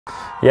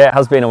Yeah, it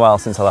has been a while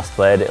since I last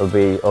played. It'll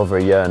be over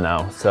a year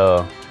now,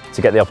 so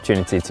to get the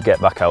opportunity to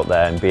get back out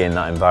there and be in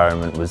that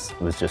environment was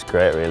just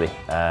great, really.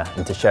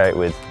 And to share it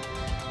with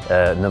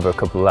another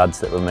couple of lads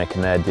that were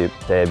making their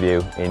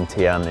debut in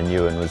Tian and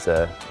Ewan was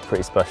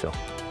pretty special.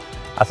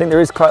 I think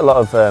there is quite a lot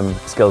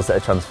of skills that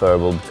are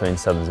transferable between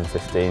 7s and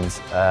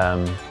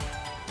 15s,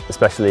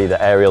 especially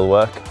the aerial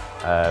work.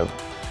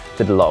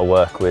 Did a lot of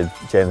work with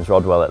James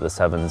Rodwell at the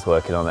 7s,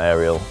 working on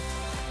aerial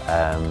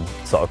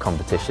sort of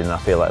competition. I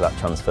feel like that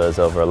transfers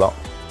over a lot.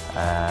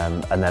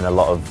 And then a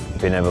lot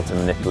of being able to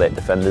manipulate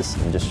defenders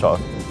and just sort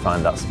of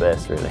find that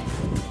space, really.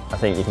 I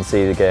think you can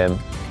see the game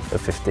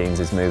of 15s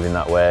is moving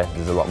that way.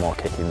 There's a lot more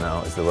kicking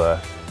now as there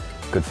were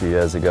a good few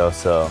years ago,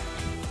 so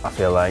I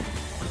feel like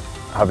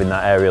having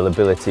that aerial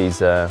ability is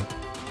sort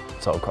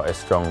of quite a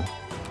strong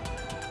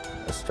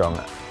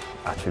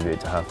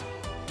attribute to have.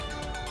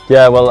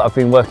 Yeah, well, I've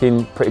been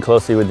working pretty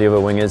closely with the other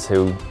wingers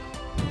who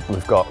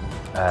we've got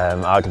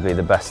arguably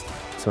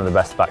some of the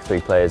best back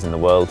three players in the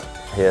world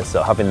here,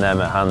 so having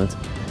them at hand,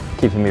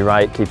 keeping me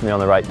right, keeping me on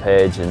the right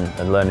page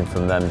and learning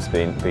from them has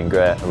been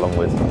great, along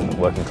with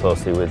working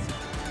closely with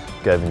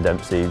Gervin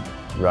Dempsey,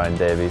 Ryan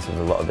Davies with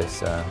a lot of this,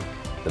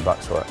 the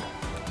backs work.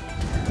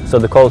 So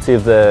the quality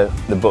of the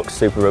book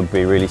Super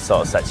Rugby really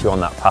sort of sets you on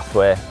that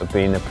pathway of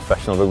being a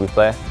professional rugby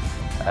player.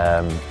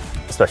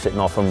 Especially at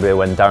Northumbria,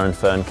 when Darren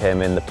Fern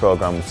came in, the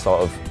programme was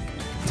sort of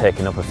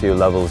taking up a few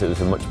levels. It was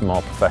a much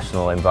more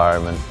professional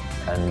environment,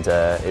 and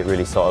it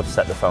really sort of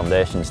set the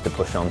foundations to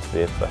push on to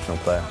be a professional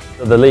player.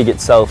 The league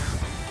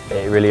itself,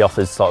 it really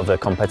offers sort of a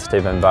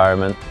competitive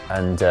environment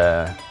and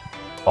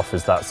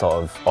offers that sort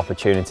of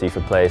opportunity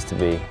for players to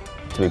be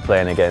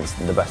playing against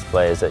the best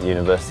players at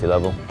university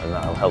level, and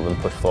that will help them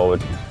push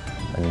forward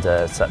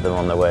and set them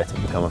on their way to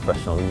become a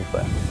professional rugby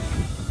player.